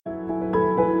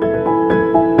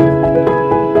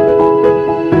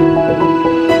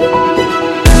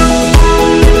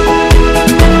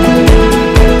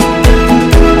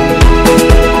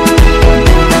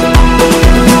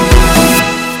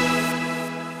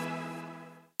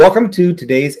Welcome to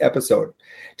today's episode.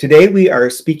 Today we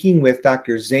are speaking with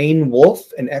Dr. Zane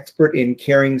Wolf, an expert in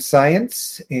caring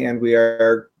science, and we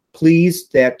are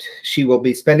pleased that she will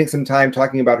be spending some time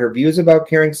talking about her views about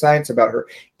caring science, about her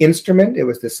instrument. It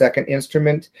was the second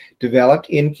instrument developed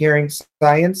in caring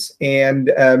science,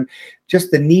 and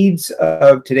just the needs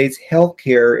of today's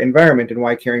healthcare environment and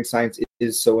why caring science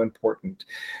is so important.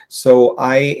 So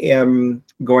I am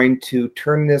going to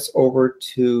turn this over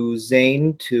to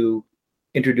Zane to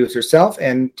introduce herself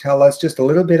and tell us just a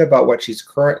little bit about what she's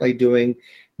currently doing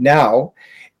now,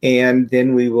 and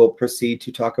then we will proceed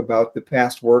to talk about the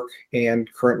past work and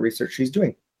current research she's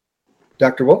doing.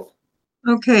 Dr. Wolf?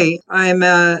 Okay, I'm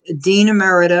a Dean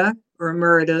Emerita, or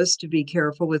Emeritus to be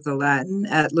careful with the Latin,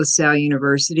 at Salle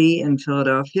University in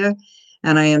Philadelphia,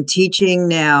 and I am teaching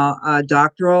now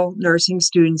doctoral nursing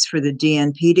students for the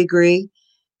DNP degree.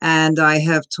 And I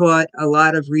have taught a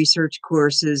lot of research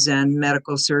courses and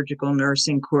medical surgical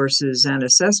nursing courses and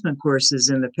assessment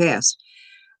courses in the past.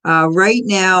 Right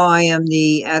now, I am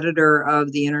the editor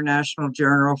of the International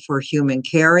Journal for Human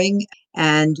Caring.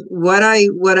 And what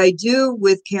I do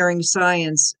with caring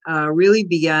science really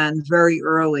began very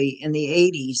early in the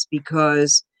 80s,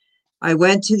 because I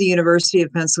went to the University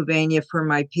of Pennsylvania for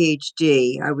my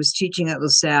PhD. I was teaching at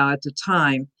LaSalle at the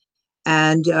time.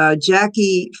 And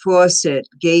Jackie Fawcett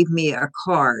gave me a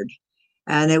card,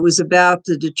 and it was about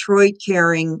the Detroit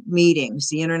Caring Meetings,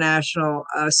 the International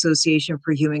Association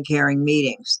for Human Caring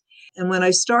Meetings. And when I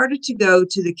started to go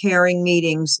to the caring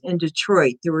meetings in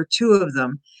Detroit, there were two of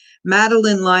them.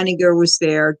 Madeline Leininger was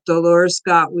there, Dolores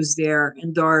Scott was there,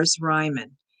 and Doris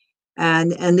Ryman.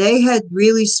 And they had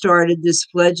really started this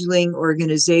fledgling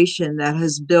organization that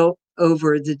has built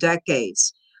over the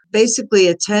decades, basically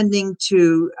attending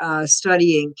to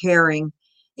studying caring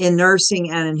in nursing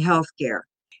and in healthcare.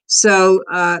 So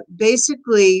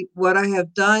basically what I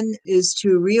have done is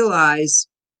to realize,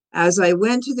 as I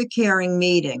went to the caring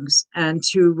meetings and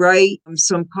to write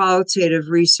some qualitative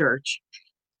research,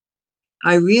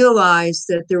 I realized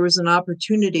that there was an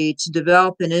opportunity to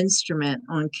develop an instrument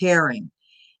on caring.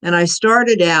 And I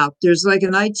started out, there's like a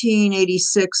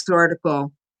 1986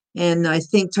 article in, I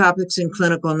think, Topics in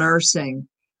Clinical Nursing,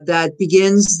 that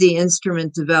begins the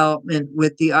instrument development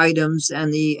with the items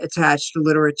and the attached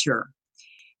literature.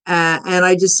 And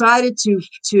I decided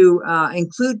to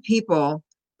include people,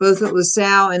 both at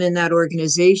LaSalle and in that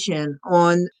organization,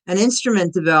 on an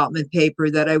instrument development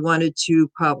paper that I wanted to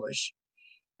publish.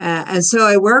 And so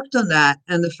I worked on that,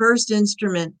 and the first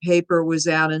instrument paper was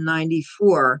out in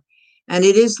 '94, and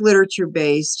it is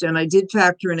literature-based, and I did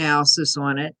factor analysis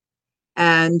on it.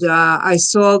 And I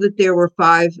saw that there were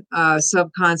 5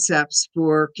 sub-concepts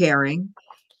for caring,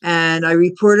 and I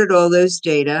reported all those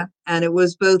data, and it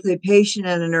was both a patient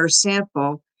and a nurse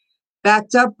sample,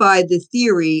 backed up by the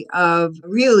theory of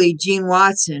really Jean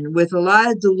Watson, with a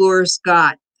lot of Dolores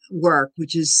Scott work,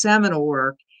 which is seminal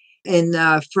work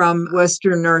from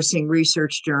Western Nursing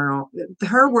Research Journal.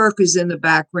 Her work is in the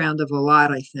background of a lot,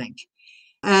 I think.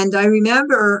 And I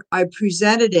remember I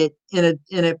presented it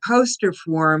in a poster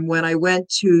form when I went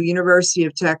to University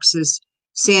of Texas,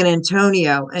 San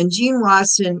Antonio, and Jean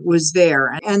Watson was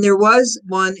there. And there was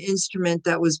one instrument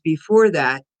that was before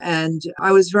that, and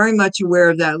I was very much aware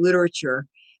of that literature.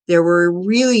 There were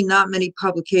really not many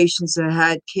publications that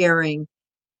had caring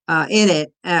in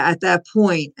it at that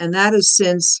point, and that has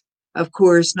since, of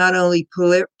course, not only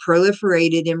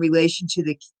proliferated in relation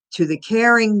to the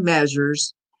caring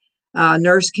measures,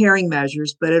 nurse caring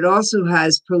measures, but it also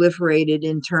has proliferated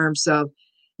in terms of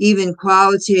even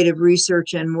qualitative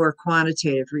research and more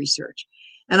quantitative research.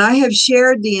 And I have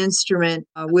shared the instrument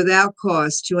without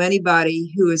cost to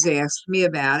anybody who has asked me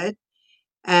about it.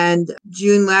 And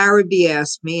June Larrabee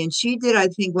asked me, and she did, I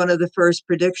think, one of the first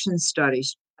prediction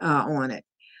studies on it.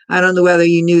 I don't know whether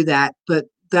you knew that, but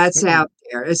that's out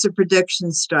there. It's a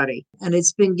prediction study, and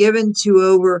it's been given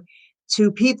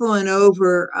to people in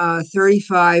over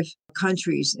 35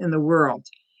 countries in the world,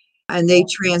 and they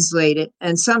translate it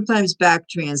and sometimes back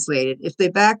translate it. If they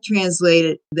back translate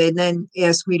it, they then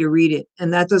ask me to read it,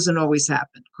 and that doesn't always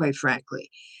happen, quite frankly.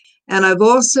 And I've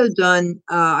also done,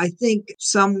 I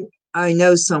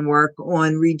know some work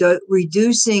on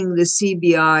reducing the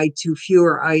CBI to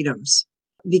fewer items,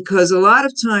 because a lot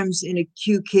of times in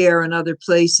acute care and other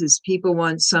places, people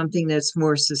want something that's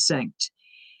more succinct.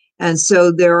 And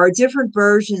so there are different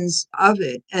versions of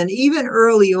it. And even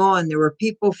early on, there were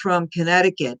people from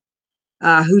Connecticut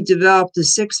who developed a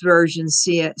 6-version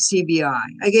CBI.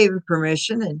 I gave them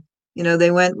permission, and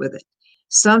they went with it.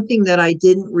 Something that I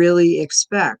didn't really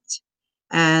expect.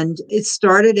 And it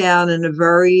started out in a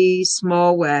very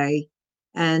small way.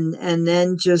 and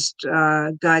then just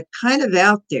got kind of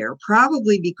out there,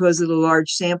 probably because of the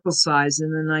large sample size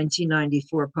in the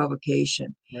 1994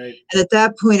 publication. Right. And at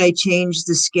that point, I changed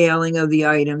the scaling of the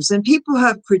items, and people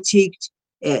have critiqued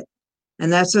it,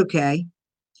 and that's okay.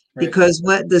 Right. Because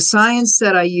what the science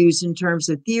that I used in terms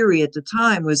of theory at the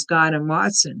time was God and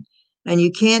Watson, and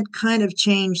you can't kind of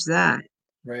change that.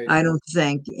 Right. I don't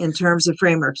think, in terms of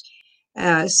frameworks.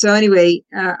 So anyway,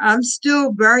 I'm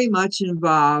still very much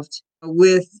involved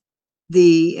with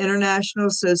the International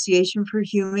Association for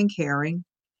Human Caring,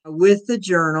 with the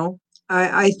journal.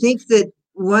 I think that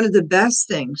one of the best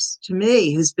things to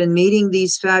me has been meeting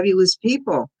these fabulous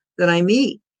people that I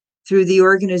meet through the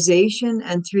organization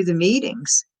and through the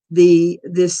meetings. The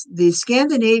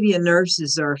Scandinavian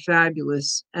nurses are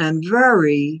fabulous and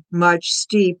very much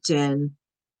steeped in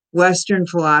Western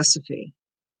philosophy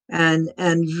and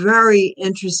very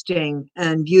interesting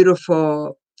and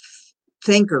beautiful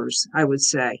thinkers, I would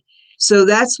say. So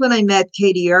that's when I met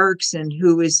Katie Erickson,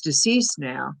 who is deceased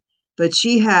now, but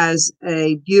she has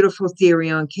a beautiful theory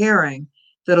on caring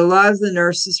that a lot of the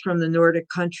nurses from the Nordic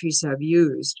countries have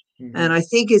used. Mm-hmm. And I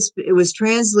think it was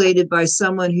translated by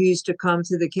someone who used to come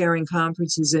to the caring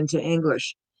conferences into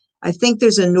English. I think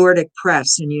there's a Nordic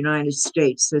press in the United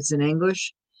States that's in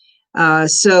English.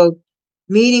 So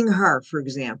meeting her, for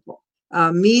example,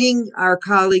 meeting our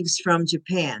colleagues from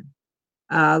Japan,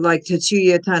 like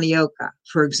Tetsuya Tanioka,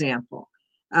 for example,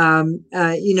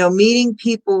 meeting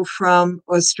people from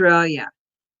Australia,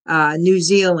 New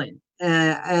Zealand,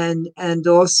 and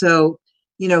also,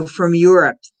 from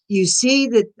Europe. You see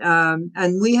that,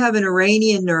 and we have an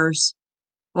Iranian nurse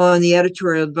on the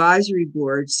editorial advisory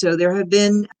board. So there have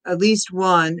been at least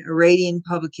one Iranian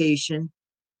publication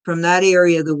from that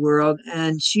area of the world,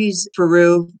 and she's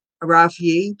Faru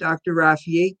Rafi, Dr.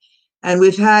 Rafi, and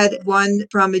we've had one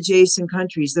from adjacent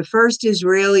countries. The first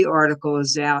Israeli article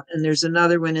is out, and there's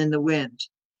another one in the wind.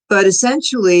 But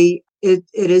essentially, it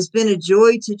has been a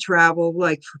joy to travel,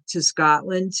 like to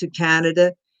Scotland, to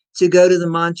Canada, to go to the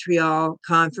Montreal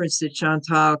conference that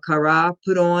Chantal Carat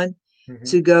put on, mm-hmm.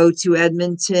 to go to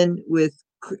Edmonton with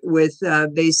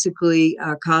basically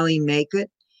Colleen Makett,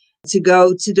 to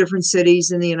go to different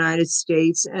cities in the United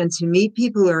States and to meet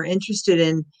people who are interested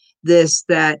in this,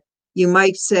 that you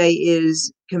might say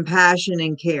is compassion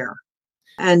and care,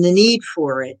 and the need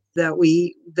for it, that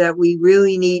we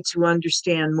really need to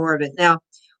understand more of it. Now,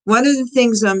 one of the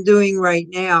things I'm doing right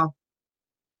now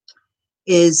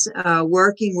is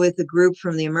working with a group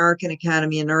from the American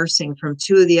Academy of Nursing, from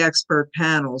two of the expert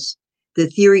panels, the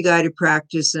theory guided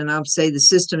practice and I'll say the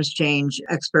systems change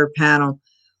expert panel,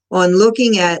 on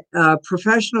looking at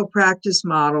professional practice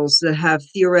models that have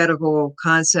theoretical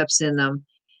concepts in them,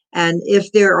 and if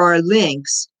there are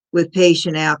links with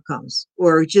patient outcomes,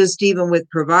 or just even with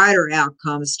provider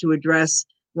outcomes, to address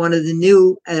one of the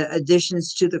new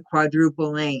additions to the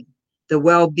quadruple aim, the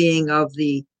well-being of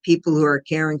the people who are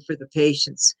caring for the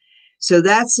patients. So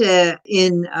that's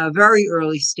in very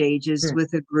early stages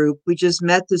with a group. We just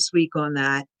met this week on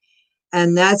that.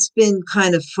 And that's been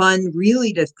kind of fun,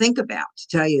 really, to think about, to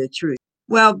tell you the truth.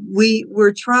 Well, we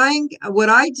were trying, what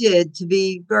I did, to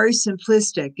be very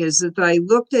simplistic, is that I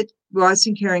looked at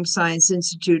Boston Caring Science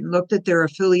Institute and looked at their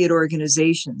affiliate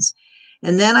organizations.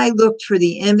 And then I looked for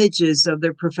the images of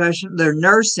their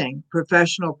nursing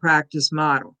professional practice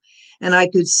model. And I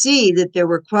could see that there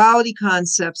were quality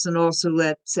concepts and also,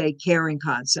 let's say, caring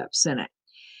concepts in it.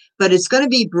 But it's going to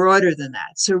be broader than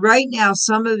that. So right now,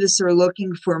 some of us are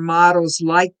looking for models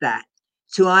like that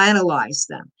to analyze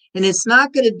them. And it's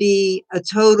not going to be a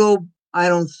total, I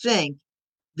don't think,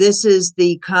 this is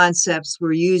the concepts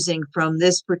we're using from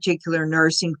this particular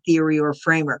nursing theory or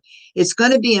framework. It's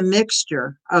going to be a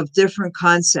mixture of different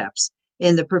concepts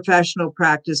in the professional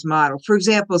practice model. For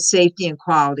example, safety and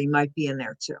quality might be in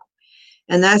there too.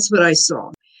 And that's what I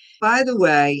saw. By the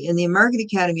way, in the American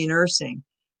Academy of Nursing,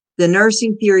 the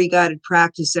nursing theory guided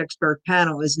practice expert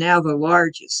panel is now the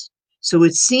largest. So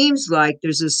it seems like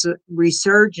there's a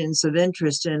resurgence of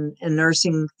interest in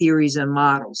nursing theories and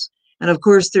models. And of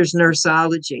course, there's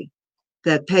nursology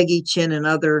that Peggy Chin and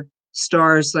other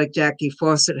stars like Jackie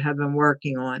Fawcett have been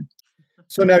working on.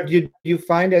 So now, did you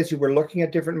find, as you were looking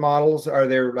at different models, are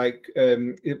there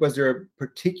was there a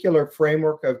particular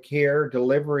framework of care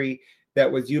delivery that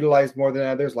was utilized more than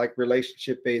others, like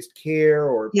relationship-based care?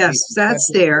 Or yes, that's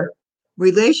there. Care?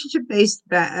 Relationship-based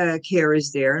care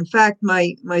is there. In fact,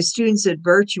 my students at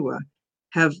Virtua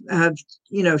have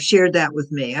shared that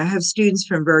with me. I have students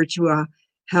from Virtua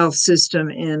Health System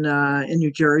in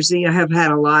New Jersey. I have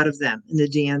had a lot of them in the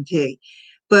DNP,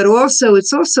 but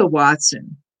it's also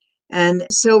Watson, and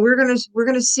so we're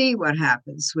gonna see what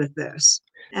happens with this.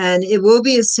 And it will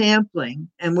be a sampling,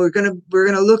 and we're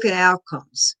gonna look at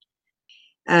outcomes.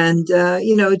 And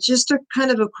just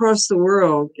kind of across the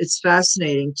world, it's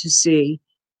fascinating to see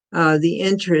the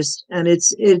interest, and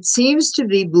it seems to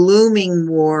be blooming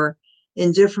more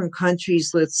in different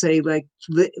countries. Let's say like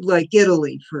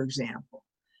Italy, for example,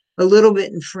 a little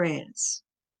bit in France.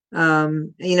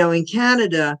 In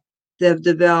Canada, they've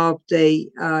developed a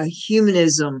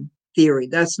humanism theory.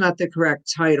 That's not the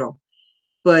correct title,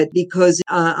 but because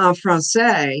en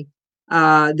français,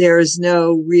 there is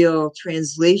no real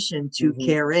translation to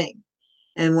caring.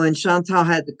 And when Chantal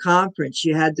had the conference,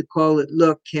 she had to call it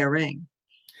Le Caring.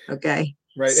 Okay.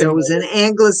 Right. So it was an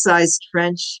anglicized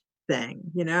French thing,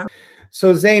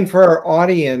 So Zane, for our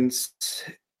audience,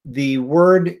 the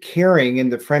word caring in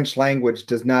the French language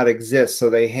does not exist. So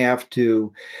they have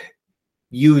to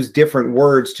use different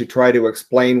words to try to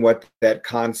explain what that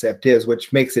concept is,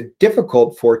 which makes it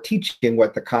difficult for teaching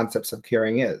what the concepts of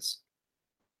caring is.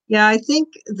 Yeah, I think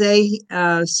they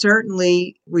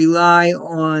certainly rely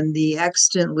on the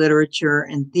extant literature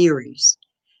and theories,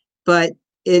 but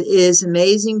it is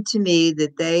amazing to me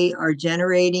that they are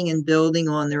generating and building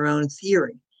on their own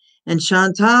theory. And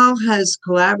Chantal has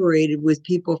collaborated with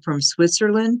people from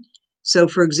Switzerland. So,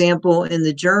 for example, in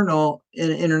the journal,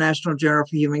 in International Journal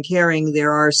for Human Caring,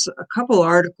 there are a couple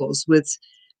articles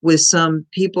with some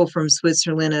people from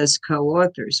Switzerland as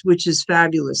co-authors, which is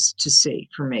fabulous to see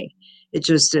for me. It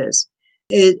just is.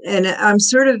 And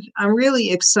I'm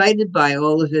really excited by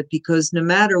all of it, because no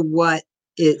matter what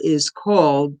it is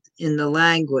called in the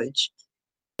language,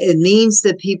 it means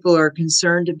that people are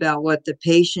concerned about what the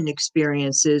patient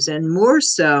experiences, and more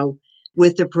so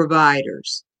with the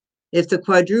providers. If the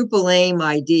quadruple aim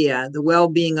idea, the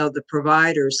well-being of the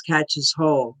providers, catches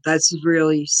hold, that's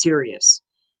really serious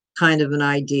kind of an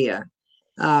idea.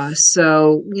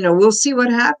 So we'll see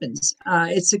what happens.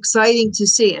 It's exciting to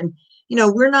see. And,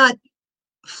 we're not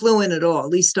fluent at all. At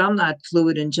least I'm not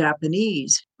fluent in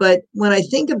Japanese. But when I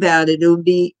think about it,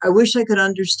 I wish I could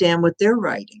understand what they're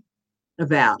writing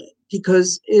about it,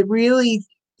 because it really,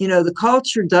 the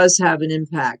culture does have an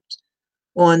impact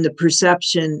on the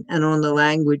perception and on the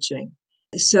languaging.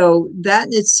 So that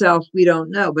in itself, we don't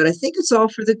know, but I think it's all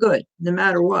for the good, no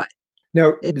matter what.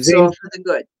 No, It's Zane, all for the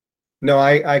good. No,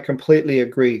 I completely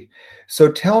agree.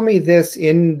 So tell me this,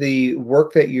 in the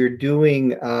work that you're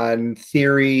doing on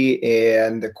theory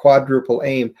and the quadruple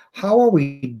aim, how are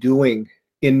we doing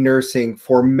in nursing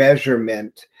for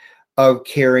measurement of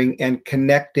caring and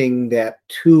connecting that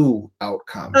to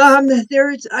outcomes?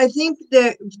 I think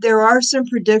that there are some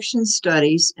prediction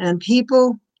studies, and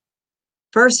people,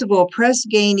 first of all, Press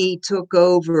Ganey took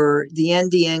over the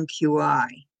NDNQI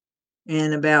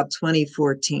in about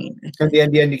 2014. And the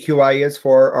NDNQI is,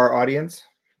 for our audience?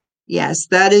 Yes,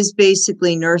 that is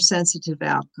basically nurse sensitive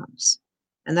outcomes.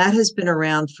 And that has been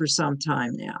around for some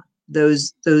time now,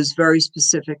 those very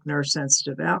specific nurse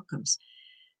sensitive outcomes.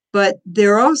 But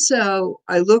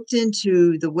I looked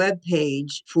into the web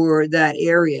page for that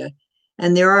area,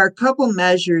 and there are a couple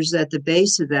measures at the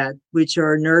base of that which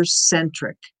are nurse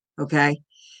centric. Okay.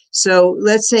 So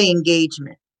let's say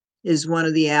engagement is one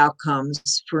of the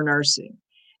outcomes for nursing.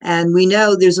 And we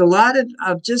know there's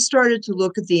I've just started to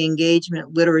look at the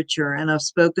engagement literature, and I've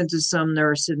spoken to some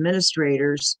nurse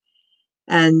administrators,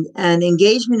 and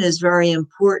engagement is very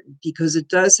important because it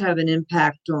does have an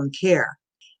impact on care.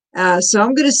 So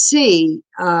I'm going to see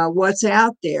what's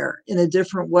out there in a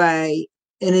different way.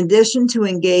 In addition to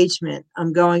engagement,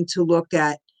 I'm going to look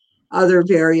at other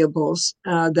variables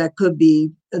that could be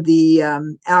the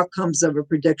outcomes of a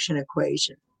prediction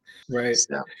equation. Right.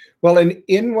 So. Well,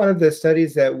 in one of the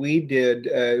studies that we did,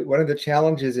 one of the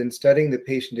challenges in studying the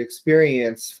patient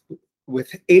experience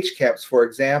with HCAHPS, for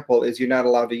example, is you're not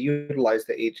allowed to utilize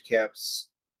the HCAHPS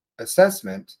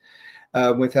assessment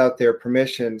without their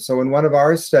permission. So in one of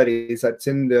our studies that's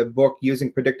in the book, Using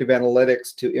Predictive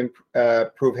Analytics to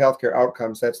Improve Healthcare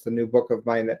Outcomes, that's the new book of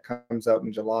mine that comes out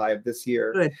in July of this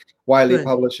year, Good. Wiley Good.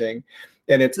 Publishing.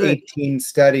 And it's Good. 18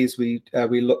 studies. We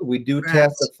do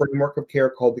test a framework of care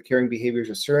called the Caring Behaviors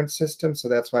Assurance System. So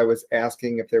that's why I was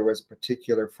asking if there was a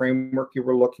particular framework you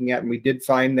were looking at. And we did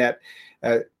find that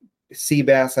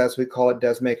CBAS, as we call it,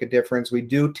 does make a difference. We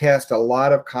do test a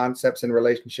lot of concepts in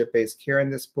relationship-based care in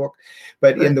this book.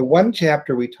 But in the one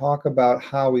chapter, we talk about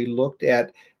how we looked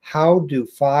at how do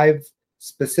 5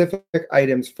 specific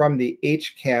items from the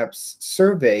HCAHPS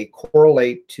survey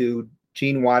correlate to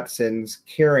Gene Watson's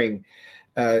caring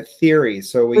theory.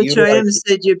 So which items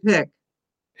did you pick?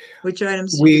 Which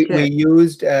items did you pick? We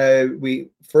used,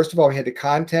 first of all, we had to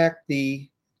contact the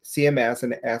CMS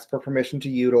and asked for permission to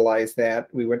utilize that.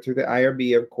 We went through the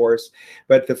IRB, of course,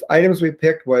 but the items we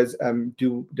picked was,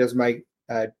 does my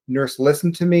nurse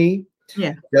listen to me?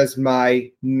 Yeah. Does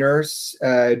my nurse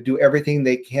do everything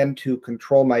they can to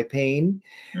control my pain?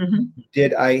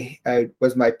 Mm-hmm.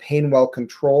 Was my pain well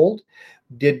controlled?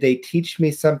 Did they teach me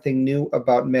something new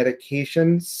about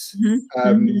medications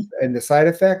Mm-hmm. and the side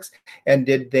effects? And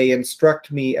did they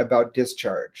instruct me about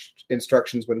discharge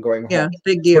instructions when going Yeah, home?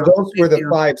 big So deal. those were Big the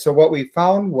deal. 5. So what we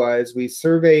found was we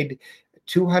surveyed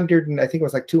 200, and I think it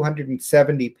was like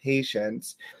 270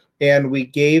 patients, and we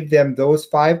gave them those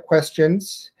 5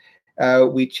 questions.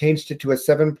 We changed it to a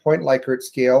 7-point Likert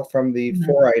scale from the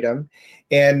 4-item,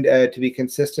 and to be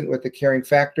consistent with the caring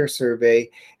factor survey.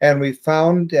 And we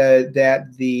found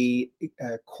that the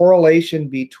correlation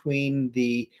between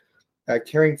the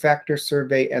caring factor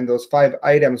survey and those 5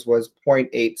 items was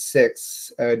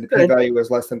 0.86. The p-value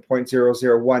was less than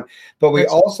 0.001. But we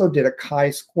also did a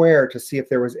chi-square to see if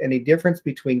there was any difference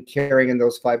between caring and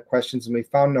those 5 questions, and we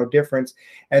found no difference.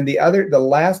 And the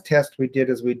last test we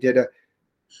did is we did a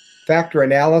factor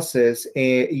analysis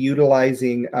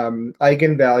utilizing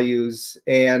eigenvalues,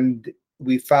 and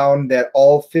we found that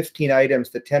all 15 items,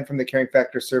 the 10 from the caring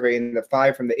factor survey and the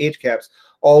 5 from the HCAPS,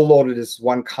 all loaded as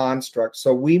one construct.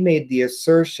 So we made the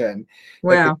assertion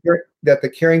that the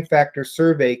caring factor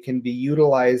survey can be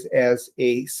utilized as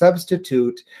a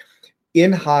substitute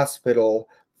in hospital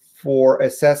for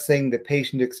assessing the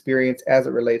patient experience as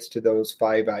it relates to those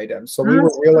 5 items. So we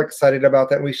were real excited about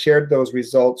that. We shared those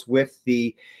results with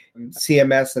the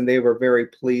CMS, and they were very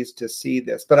pleased to see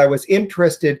this. But I was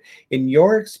interested in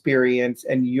your experience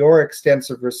and your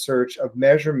extensive research of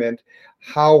measurement,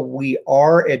 how we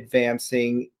are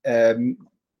advancing the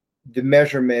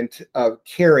measurement of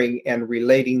caring and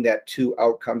relating that to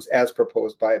outcomes as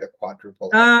proposed by the quadruple.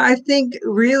 I think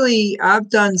really I've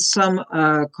done some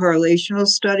correlational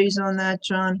studies on that,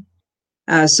 John.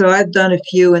 So I've done a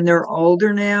few, and they're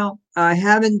older now.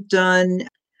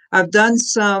 I've done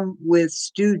some with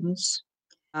students.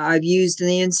 I've used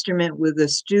the instrument with a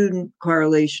student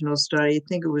correlational study. I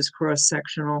think it was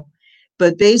cross-sectional.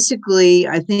 But basically,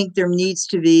 I think there needs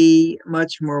to be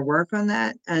much more work on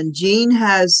that. And Jean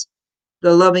has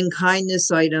the loving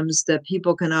kindness items that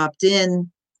people can opt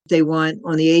in if they want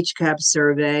on the HCAP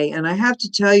survey. And I have to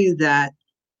tell you that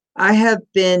I have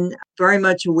been very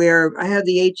much aware. I have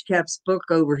the HCAPS book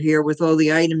over here with all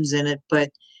the items in it,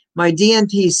 but my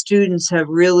DNP students have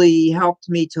really helped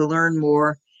me to learn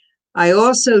more. I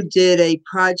also did a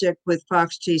project with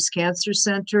Fox Chase Cancer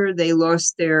Center. They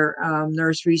lost their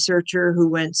nurse researcher who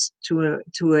went to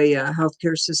a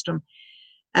healthcare system.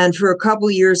 And for a couple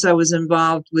of years, I was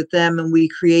involved with them, and we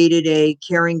created a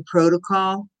caring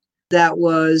protocol that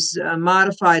was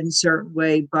modified in a certain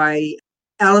way by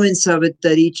elements of it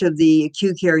that each of the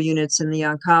acute care units in the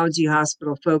oncology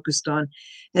hospital focused on.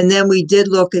 And then we did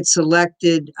look at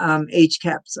selected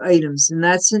HCAPS items, and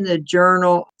that's in the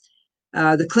journal,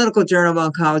 the Clinical Journal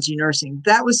of Oncology Nursing.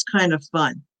 That was kind of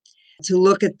fun to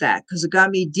look at that because it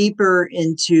got me deeper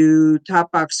into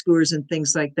top box scores and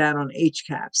things like that on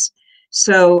HCAPS.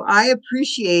 So I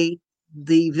appreciate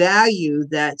the value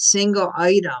that single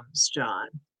items, John,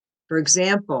 for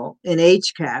example, in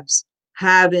HCAPS,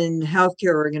 have in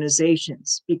healthcare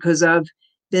organizations, because I've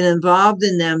been involved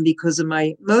in them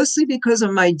mostly because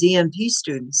of my DNP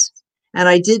students. And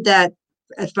I did that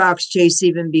at Fox Chase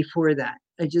even before that.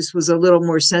 I just was a little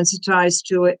more sensitized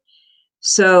to it.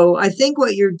 So I think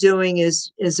what you're doing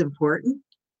is important,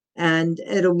 and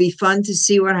it'll be fun to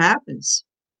see what happens.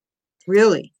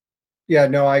 Really. Yeah,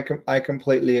 no, I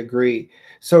completely agree.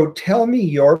 So tell me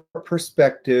your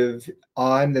perspective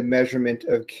on the measurement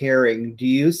of caring. Do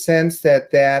you sense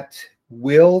that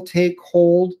will take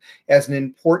hold as an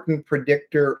important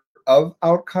predictor of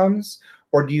outcomes,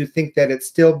 or do you think that it's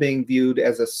still being viewed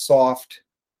as a soft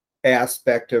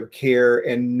aspect of care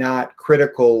and not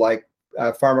critical like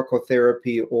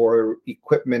pharmacotherapy or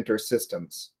equipment or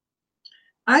systems?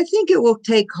 I think it will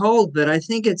take hold, but I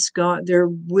think there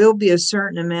will be a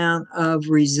certain amount of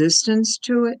resistance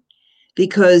to it,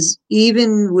 because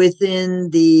even within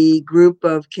the group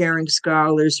of caring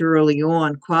scholars early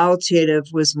on, qualitative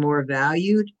was more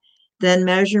valued than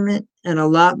measurement, and a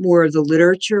lot more of the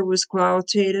literature was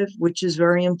qualitative, which is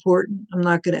very important. I'm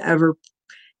not going to ever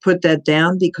put that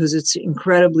down because it's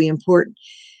incredibly important.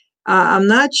 I'm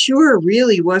not sure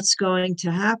really what's going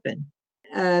to happen.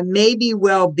 Maybe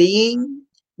well-being,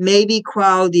 maybe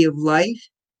quality of life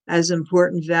as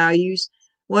important values.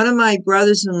 One of my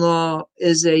brothers-in-law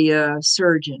is a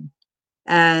surgeon.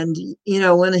 And,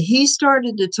 when he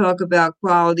started to talk about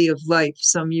quality of life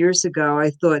some years ago,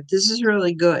 I thought, this is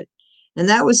really good. And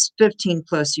that was 15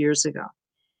 plus years ago.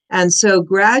 And so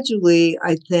gradually,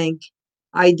 I think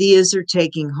ideas are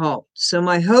taking hold. So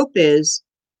my hope is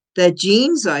that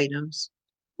genes items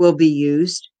will be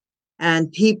used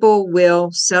and people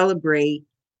will celebrate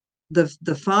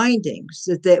the findings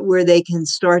that where they can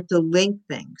start to link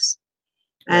things.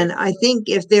 Right. And I think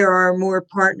if there are more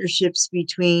partnerships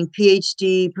between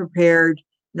PhD prepared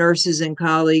nurses and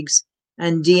colleagues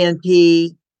and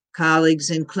DNP colleagues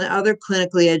and other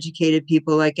clinically educated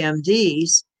people like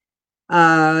MDs,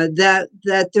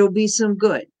 that there'll be some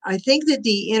good. I think that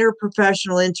the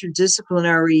interprofessional,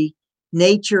 interdisciplinary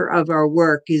nature of our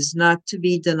work is not to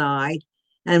be denied,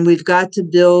 and we've got to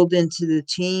build into the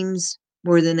teams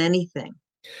more than anything.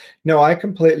 No, I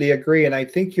completely agree, and I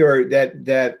think your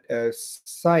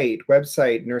website,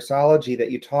 Nursology,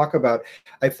 that you talk about,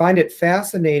 I find it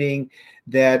fascinating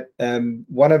that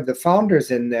one of the founders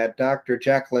in that, Dr.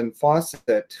 Jacqueline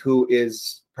Fawcett, who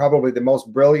is probably the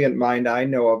most brilliant mind I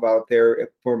know about there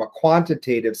from a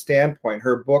quantitative standpoint.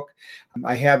 Her book,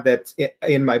 I have that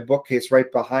in my bookcase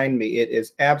right behind me. It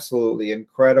is absolutely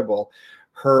incredible.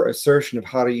 Her assertion of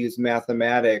how to use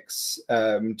mathematics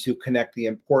to connect the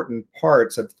important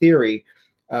parts of theory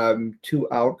to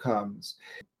outcomes.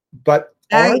 But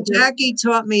Jackie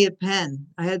taught me a pen.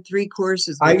 I had 3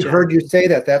 courses with I Jackie. heard you say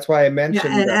that. That's why I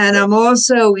mentioned that. And I'm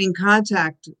also in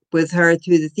contact with her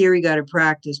through the Theory Guided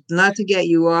Practice. Not to get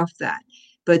you off that,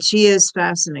 but she is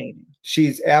fascinating.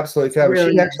 She's absolutely fabulous.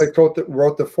 Really, she actually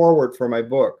wrote the foreword for my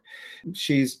book.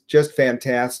 She's just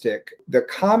fantastic. The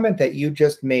comment that you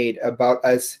just made about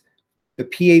us, the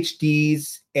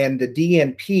PhDs and the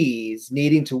DNPs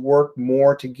needing to work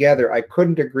more together, I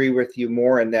couldn't agree with you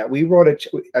more in that. We wrote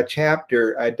a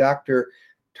chapter, Dr.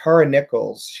 Tara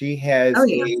Nichols, she has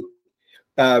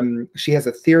she has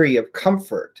a theory of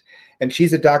comfort, and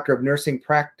she's a doctor of nursing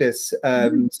practice,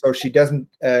 so she doesn't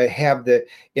have the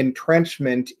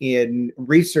entrenchment in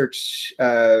research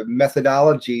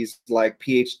methodologies like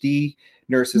PhD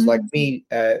nurses like me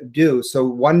do. So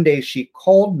one day she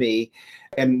called me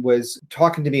and was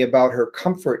talking to me about her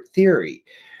comfort theory.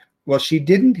 Well, she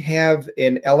didn't have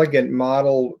an elegant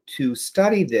model to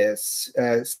study this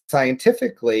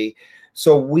scientifically,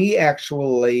 so we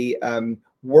actually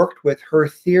worked with her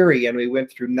theory, and we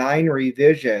went through 9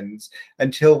 revisions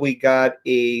until we got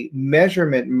a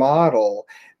measurement model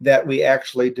that we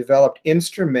actually developed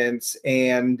instruments,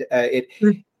 and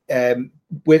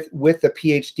with the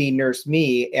PhD nurse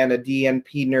me and a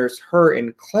DNP nurse her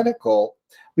in clinical,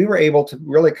 we were able to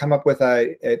really come up with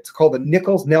it's called the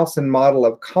Nichols-Nelson model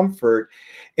of comfort,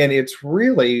 and it's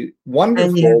really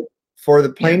wonderful for the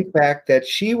plain fact that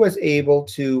she was able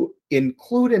to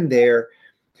include in there,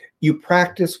 you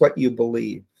practice what you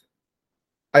believe.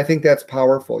 I think that's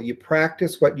powerful. You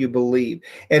practice what you believe.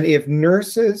 And if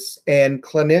nurses and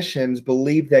clinicians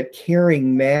believe that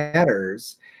caring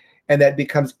matters and that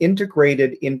becomes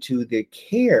integrated into the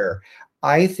care,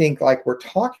 I think, like we're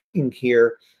talking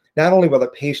here, not only will the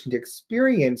patient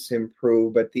experience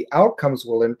improve, but the outcomes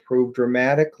will improve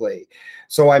dramatically.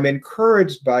 So I'm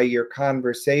encouraged by your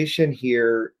conversation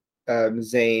here,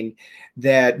 Zane,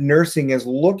 that nursing is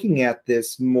looking at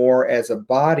this more as a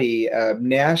body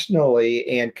nationally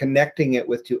and connecting it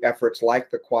with 2 efforts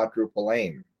like the quadruple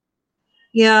aim.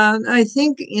 Yeah, I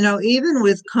think, even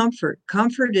with comfort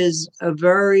is a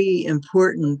very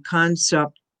important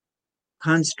construct,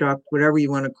 whatever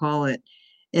you want to call it,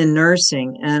 in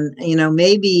nursing. And,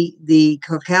 maybe the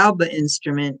Cocalba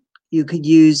instrument you could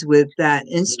use with that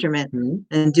instrument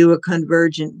and do a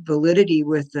convergent validity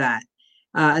with that.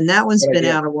 And that one's been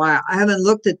out a while. I haven't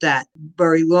looked at that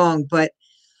very long, but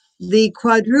the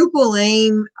quadruple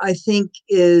aim, I think,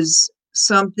 is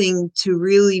something to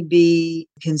really be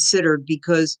considered,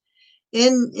 because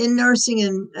in nursing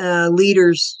and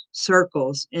leaders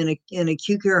circles in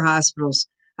acute care hospitals,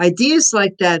 ideas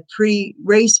like that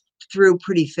race through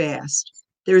pretty fast.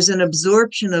 There's an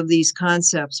absorption of these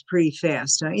concepts pretty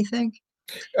fast, don't you think?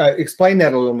 Explain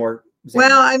that a little more, Zane.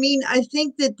 Well, I mean, I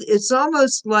think that it's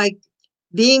almost like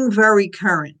being very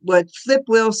current, what Flip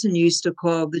Wilson used to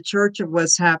call the church of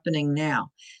what's happening now.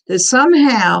 That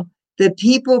somehow the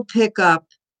people pick up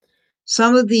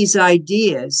some of these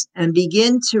ideas and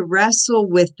begin to wrestle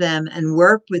with them and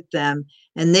work with them,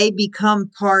 and they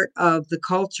become part of the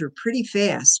culture pretty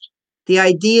fast. The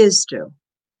ideas do.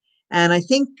 And I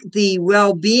think the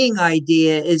well-being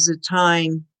idea is a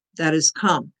time that has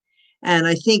come. And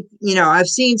I think, I've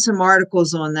seen some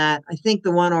articles on that. I think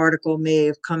the one article may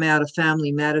have come out of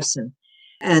family medicine,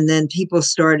 and then people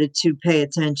started to pay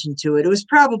attention to it. It was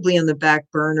probably on the back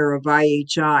burner of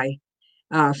IHI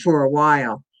for a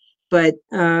while. But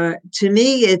to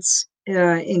me,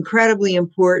 incredibly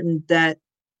important that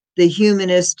the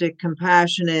humanistic,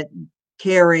 compassionate,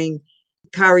 caring,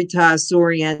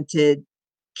 caritas-oriented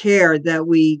care that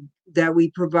we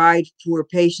provide for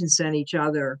patients and each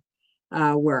other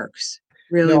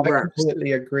really No, I works.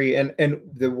 completely agree. And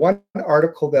the one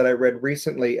article that I read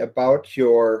recently about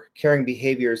your caring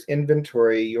behaviors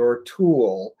inventory, your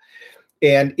tool,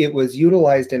 and it was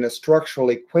utilized in a structural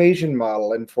equation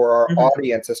model. And for our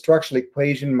audience, a structural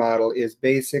equation model is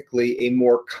basically a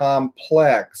more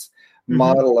complex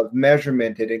model of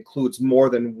measurement. It includes more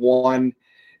than one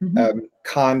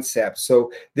concept.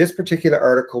 So this particular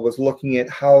article was looking at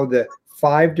how the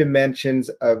 5 dimensions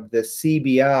of the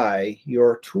CBI,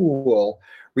 your tool,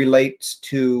 relates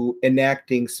to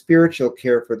enacting spiritual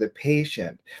care for the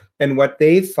patient. And what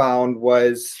they found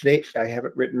was, I have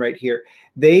it written right here,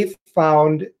 they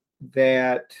found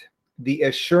that the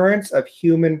assurance of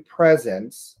human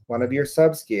presence, one of your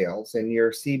subscales in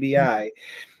your CBI,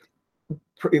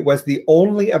 it was the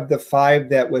only of the 5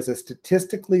 that was a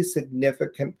statistically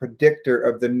significant predictor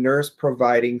of the nurse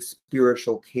providing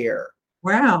spiritual care.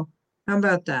 Wow. How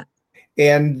about that?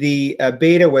 And the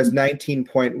beta was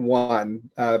 19.1,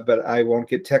 but I won't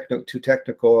get too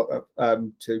technical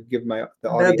to give the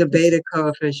audience. The beta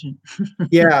coefficient.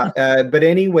 Yeah, but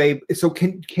anyway, so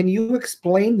can you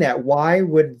explain that? Why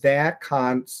would that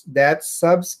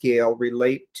subscale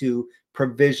relate to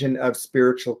provision of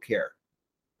spiritual care?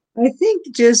 I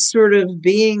think just sort of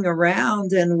being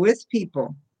around and with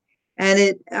people.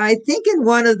 And I think in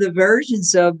one of the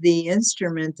versions of the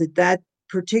instrument that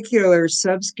particular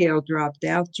subscale dropped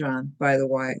out, John, by the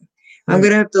way. I'm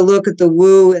going to have to look at the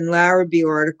Wu and Larrabee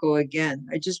article again.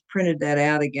 I just printed that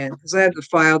out again because I have the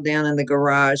file down in the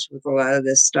garage with a lot of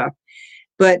this stuff.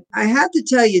 But I have to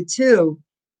tell you, too,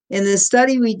 in the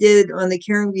study we did on the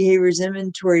caring behaviors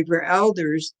inventory for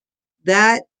elders,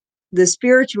 that the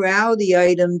spirituality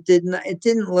item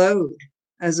didn't load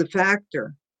as a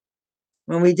factor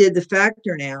when we did the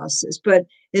factor analysis, but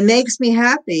it makes me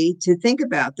happy to think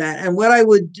about that. And what I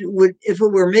would if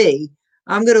it were me,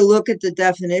 I'm going to look at the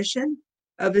definition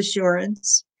of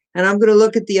assurance and I'm going to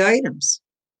look at the items.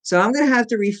 So I'm going to have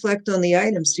to reflect on the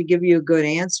items to give you a good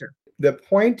answer. The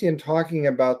point in talking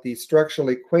about the structural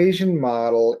equation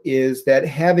model is that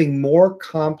having more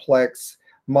complex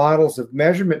models of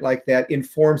measurement like that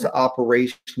informs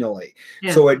operationally.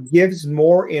 Yeah. So it gives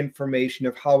more information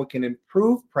of how we can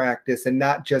improve practice and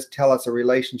not just tell us a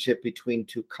relationship between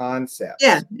 2 concepts.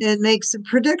 Yeah, it makes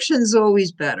predictions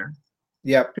always better.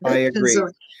 Yep, I agree.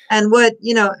 And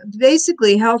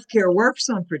basically healthcare works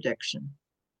on prediction.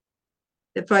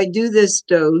 If I do this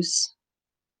dose,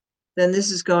 then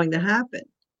this is going to happen.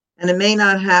 And it may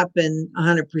not happen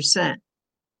 100%.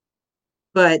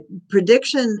 But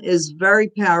prediction is very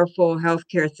powerful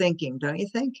healthcare thinking, don't you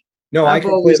think? No, I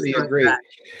completely agree.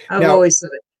 I've always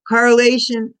said it.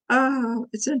 Correlation,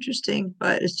 it's interesting,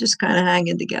 but it's just kind of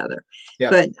hanging together. Yeah.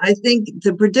 But I think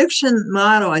the prediction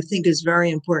model, I think, is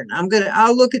very important.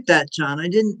 I'll look at that, John. I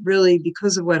didn't really,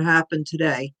 because of what happened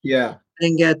today. Yeah. I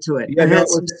didn't get to it. Yeah, I had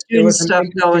some student stuff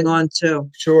going on too.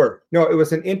 Sure. No, it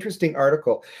was an interesting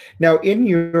article. Now, in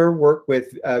your work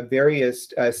with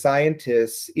various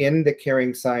scientists in the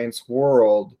caring science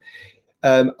world,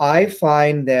 I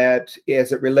find that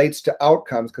as it relates to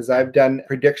outcomes, because I've done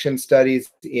prediction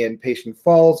studies in patient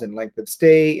falls and length of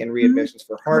stay and readmissions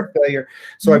for heart failure.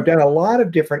 So I've done a lot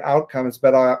of different outcomes,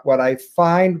 but what I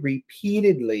find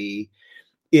repeatedly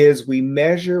is we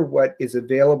measure what is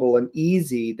available and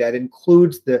easy. That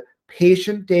includes the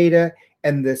patient data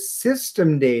and the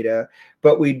system data,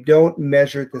 but we don't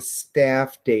measure the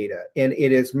staff data. And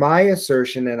it is my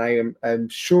assertion, and I'm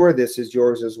sure this is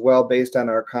yours as well, based on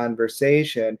our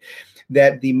conversation,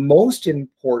 that the most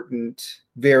important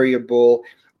variable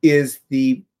is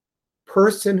the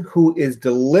person who is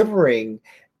delivering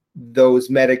those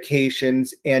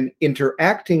medications and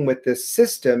interacting with the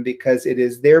system, because it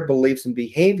is their beliefs and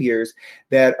behaviors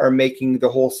that are making the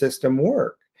whole system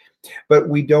work. But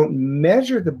we don't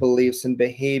measure the beliefs and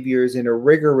behaviors in a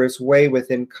rigorous way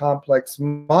within complex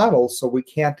models, so we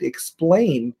can't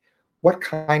explain what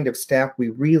kind of staff we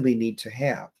really need to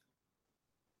have.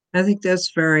 I think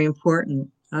that's very important.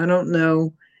 I don't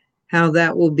know how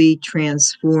that will be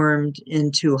transformed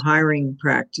into hiring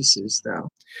practices, though.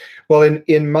 Well,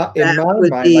 in my would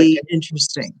mind, be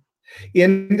interesting.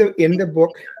 In the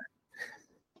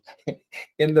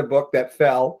book that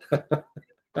fell,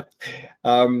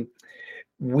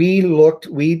 we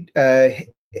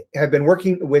have been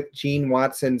working with Gene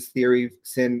Watson's theory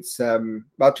since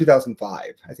about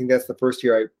 2005. I think that's the first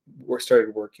year I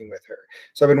started working with her.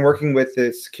 So I've been working with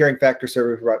this caring factor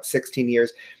survey for about 16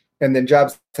 years. and then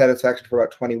job satisfaction for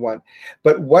about 21.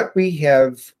 But what we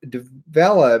have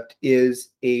developed is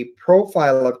a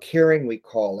profile of caring, we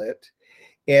call it,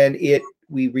 and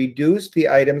we reduced the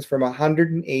items from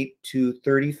 108 to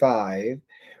 35,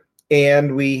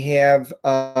 and we have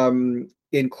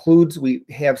we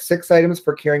have 6 items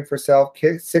for caring for self,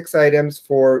 6 items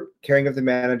for caring of the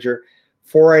manager,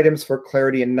 4 items for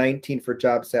clarity, and 19 for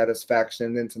job satisfaction,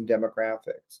 and then some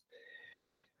demographics.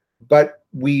 But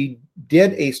we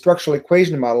did a structural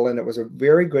equation model, and it was a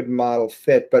very good model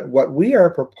fit. But what we are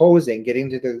proposing, getting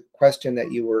to the question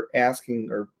that you were asking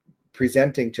or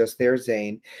presenting just there,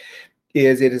 Zane,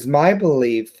 is it is my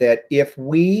belief that if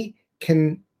we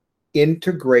can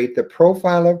integrate the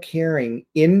profile of caring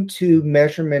into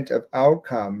measurement of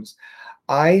outcomes,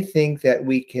 I think that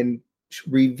we can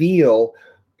reveal,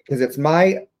 because it's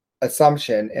my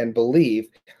assumption and belief,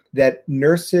 that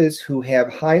nurses who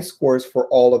have high scores for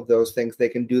all of those things, they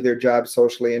can do their job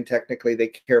socially and technically, they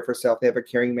care for self, they have a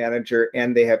caring manager,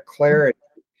 and they have clarity.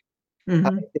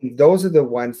 I think those are the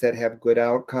ones that have good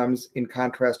outcomes, in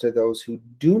contrast to those who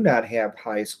do not have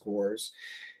high scores.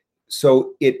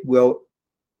 So it will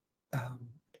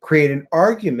create an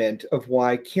argument of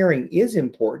why caring is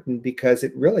important, because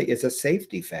it really is a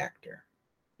safety factor.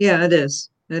 Yeah, it is.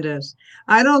 It is.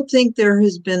 I don't think there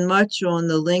has been much on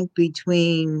the link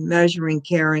between measuring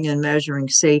caring and measuring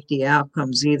safety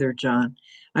outcomes either, John.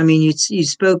 I mean, you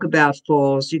spoke about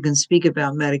falls. You can speak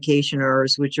about medication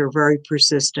errors, which are very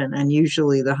persistent and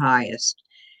usually the highest.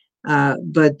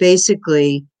 But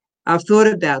basically, I've thought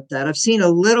about that. I've seen a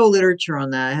little literature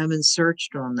on that. I haven't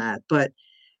searched on that. But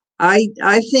I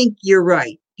think you're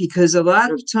right, because a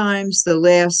lot of times the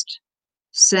last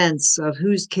sense of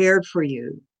who's cared for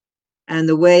you and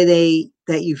the way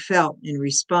that you felt in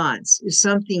response is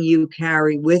something you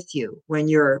carry with you when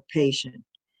you're a patient.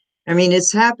 I mean,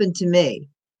 it's happened to me.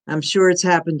 I'm sure it's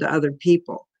happened to other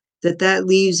people, that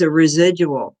leaves a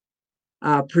residual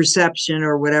perception,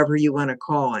 or whatever you want to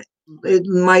call it. It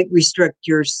might restrict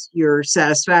your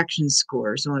satisfaction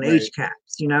scores on Right.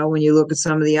 HCAHPS, when you look at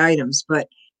some of the items. But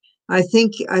I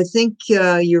think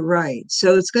you're right.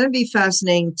 So it's going to be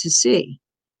fascinating to see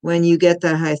when you get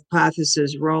that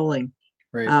hypothesis rolling,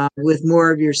 Right. with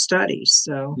more of your studies.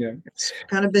 So Yeah. it's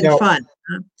kind of been fun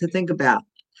to think about.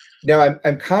 Now,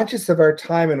 I'm conscious of our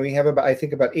time, and we have I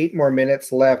think about 8 more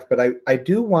minutes left, but I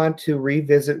do want to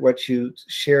revisit what you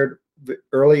shared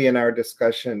early in our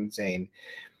discussion, Zane.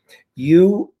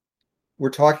 You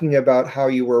were talking about how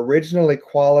you were originally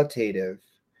qualitative,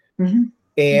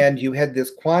 and you had this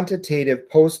quantitative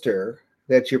poster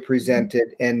that you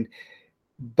presented,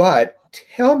 but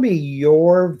tell me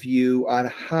your view on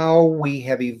how we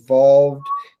have evolved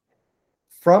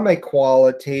from a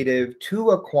qualitative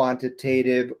to a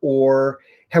quantitative, or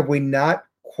have we not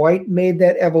quite made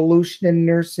that evolution in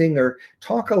nursing? Or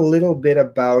talk a little bit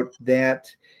about that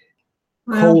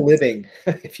co-living,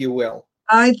 if you will.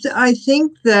 I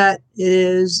think that it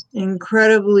is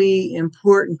incredibly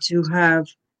important to have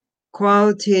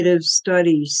qualitative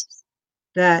studies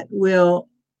that will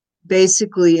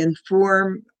basically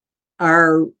inform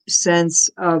our sense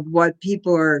of what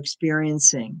people are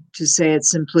experiencing, to say it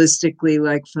simplistically,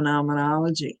 like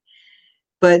phenomenology.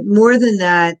 But more than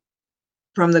that,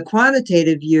 from the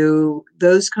quantitative view,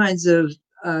 those kinds of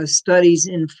studies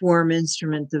inform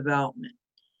instrument development.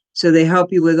 So they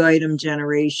help you with item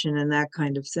generation and that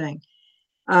kind of thing.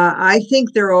 I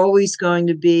think there will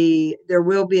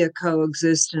be a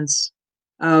coexistence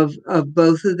of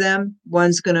both of them.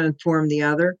 One's going to inform the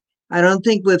other. I don't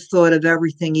think we've thought of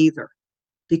everything either,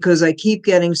 because I keep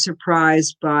getting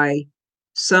surprised by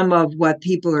some of what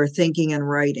people are thinking and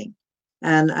writing.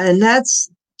 And that's,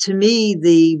 to me,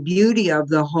 the beauty of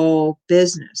the whole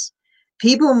business.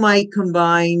 People might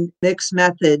combine mixed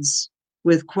methods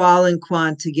with qual and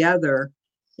quant together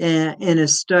in a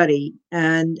study.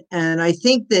 And I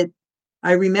think that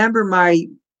I remember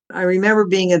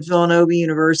being at Villanova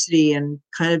University and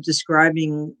kind of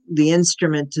describing the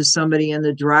instrument to somebody in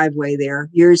the driveway there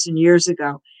years and years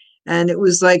ago. And it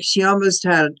was like she almost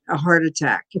had a heart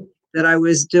attack that I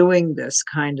was doing this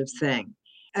kind of thing.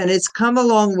 And it's come a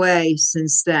long way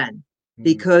since then,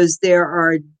 because there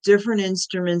are different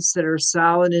instruments that are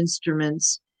solid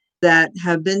instruments that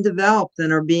have been developed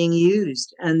and are being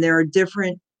used. And there are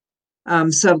different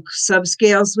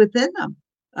subscales within them,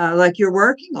 like you're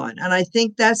working on. And I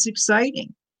think that's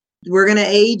exciting. We're going to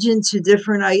age into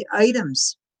different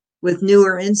items with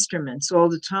newer instruments all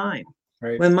the time.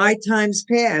 Right. When my time's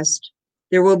passed,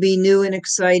 there will be new and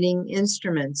exciting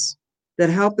instruments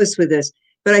that help us with this.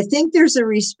 But I think there's a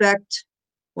respect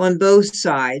on both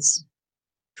sides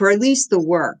for at least the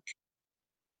work.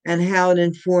 and how it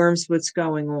informs what's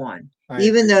going on, I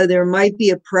even agree. though there might be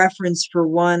a preference for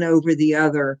one over the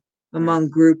other Right. among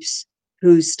groups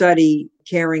who study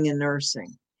caring and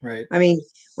nursing. Right. I mean,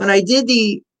 when I did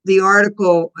the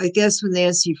article, I guess with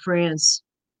Nancy France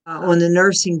on the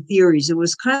nursing theories, it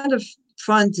was kind of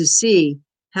fun to see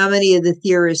how many of the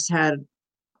theorists had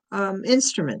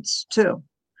instruments too.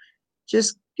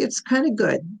 Just it's kind of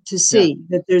good to Yeah. see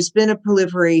that there's been a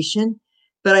proliferation.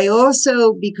 But I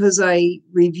also, because I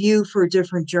review for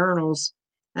different journals,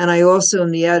 and I also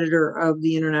am the editor of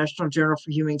the International Journal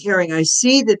for Human Caring, I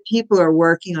see that people are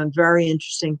working on very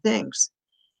interesting things.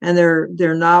 And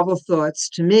they're novel thoughts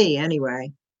to me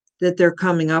anyway, that they're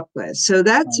coming up with. So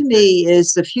that I to agree. me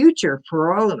is the future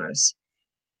for all of us.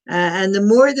 And the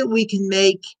more that we can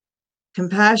make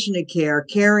compassionate care,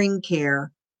 caring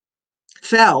care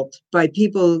felt by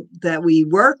people that we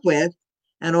work with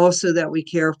and also that we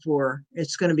care for,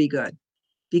 it's going to be good,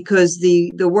 because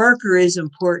the worker is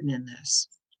important in this,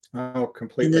 Oh, in the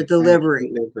completely. I delivery,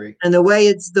 completely agree. and the way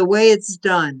it's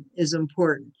done is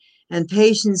important, and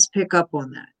patients pick up on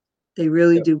that. They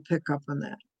really Yep. do pick up on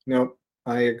that. Nope.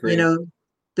 I You agree. know,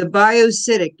 the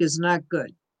biocytic is not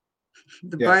good.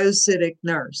 The Yeah. biocytic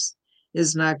nurse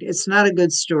is not, it's not a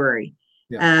good story.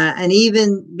 Yeah. And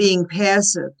even being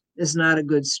passive is not a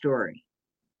good story.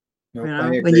 Nope.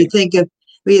 I When you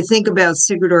agree. think about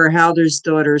Sigurdur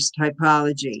Haldersdottir's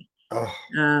typology, Oh,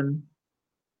 um,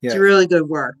 it's yes. really good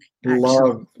work, actually,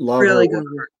 Love her really good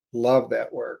work. work. Love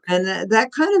that work. And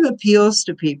that kind of appeals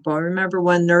to people. I remember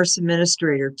one nurse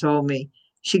administrator told me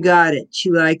she got it, she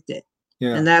liked it,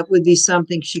 Yeah. and that would be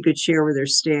something she could share with her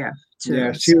staff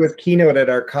Yeah, too. she So, was keynote at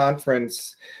our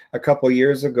conference a couple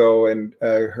years ago, and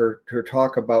her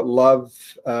talk about love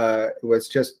was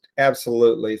just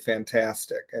absolutely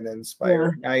fantastic and yeah,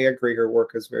 inspiring. I agree, her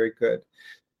work is very good.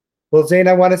 Well, Zane,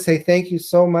 I want to say thank you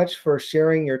so much for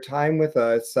sharing your time with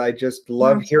us. I just well,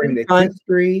 love it's hearing been the fun.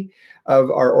 history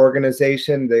of our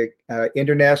organization, the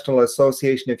International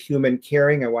Association of Human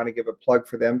Caring. I want to give a plug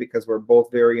for them because we're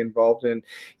both very involved in.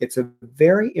 It's a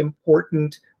very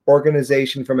important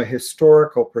organization from a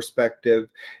historical perspective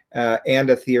and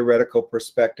a theoretical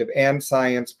perspective and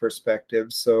science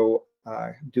perspective. So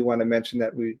I do want to mention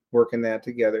that we work in that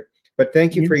together. But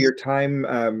thank you for Yes, your time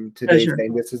today, pleasure.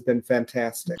 Zane. This has been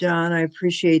fantastic. John, I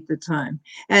appreciate the time.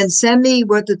 And send me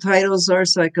what the titles are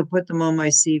so I could put them on my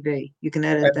CV. You can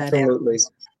edit that Absolutely.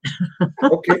 out.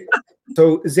 Okay.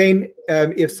 So, Zane,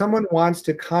 if someone wants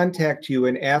to contact you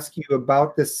and ask you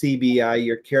about the CBI,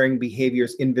 your Caring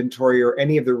Behaviors Inventory, or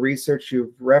any of the research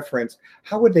you've referenced,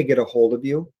 how would they get a hold of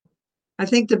you? I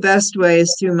think the best way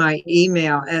is through my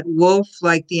email at wolf,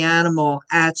 like the animal,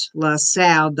 at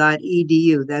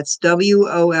lasalle.edu. That's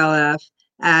WOLF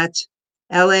at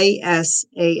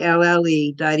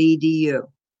LASALLE.edu.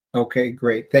 Okay,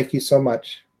 great. Thank you so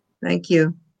much. Thank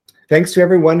you. Thanks to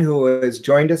everyone who has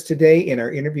joined us today in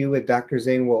our interview with Dr.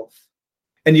 Zane Wolf.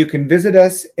 And you can visit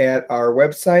us at our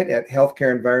website at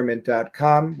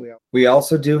healthcareenvironment.com. We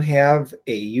also do have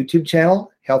a YouTube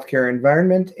channel, Healthcare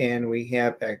Environment, and we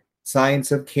have a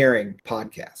Science of Caring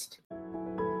podcast.